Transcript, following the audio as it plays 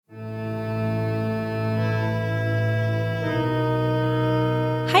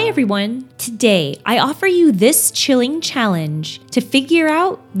Hi everyone! Today, I offer you this chilling challenge to figure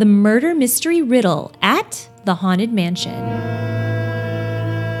out the murder mystery riddle at the Haunted Mansion.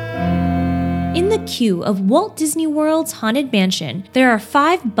 In the queue of Walt Disney World's Haunted Mansion, there are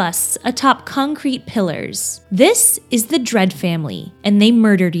 5 busts atop concrete pillars. This is the Dredd family, and they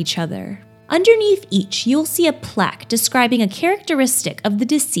murdered each other. Underneath each, you'll see a plaque describing a characteristic of the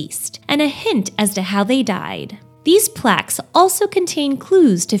deceased and a hint as to how they died. These plaques also contain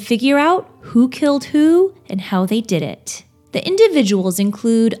clues to figure out who killed who and how they did it. The individuals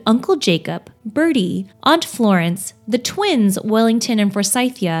include Uncle Jacob, Bertie, Aunt Florence, the twins Wellington and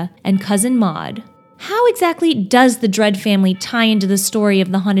Forsythia, and Cousin Maud. How exactly does the Dredd family tie into the story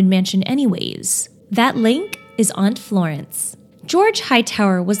of the Haunted Mansion anyways? That link is Aunt Florence. George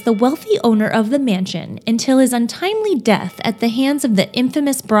Hightower was the wealthy owner of the mansion until his untimely death at the hands of the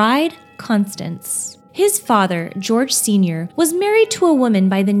infamous bride, Constance. His father, George Sr., was married to a woman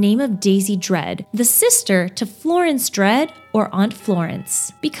by the name of Daisy Dredd, the sister to Florence Dredd, or Aunt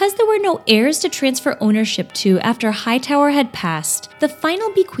Florence. Because there were no heirs to transfer ownership to after Hightower had passed, the final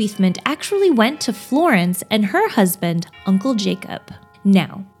bequeathment actually went to Florence and her husband, Uncle Jacob.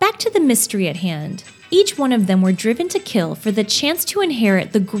 Now, back to the mystery at hand. Each one of them were driven to kill for the chance to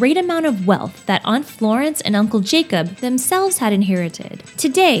inherit the great amount of wealth that Aunt Florence and Uncle Jacob themselves had inherited.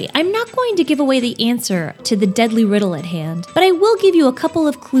 Today, I'm not going to give away the answer to the deadly riddle at hand, but I will give you a couple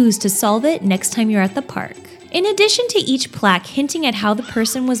of clues to solve it next time you're at the park. In addition to each plaque hinting at how the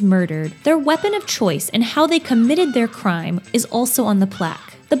person was murdered, their weapon of choice and how they committed their crime is also on the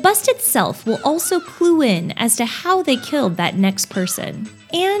plaque. The bust itself will also clue in as to how they killed that next person.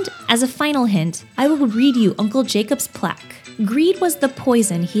 And as a final hint, I will read you Uncle Jacob's plaque. Greed was the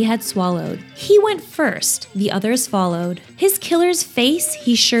poison he had swallowed. He went first, the others followed. His killer's face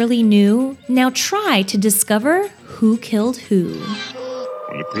he surely knew. Now try to discover who killed who.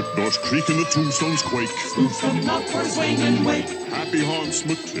 When the crypt doors creak and the tombstones quake, Spooks come upward, swing and wake, happy haunts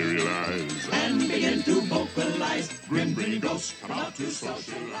materialize, and begin to vocalize. Grim grinning ghosts come out to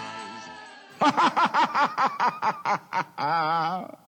socialize.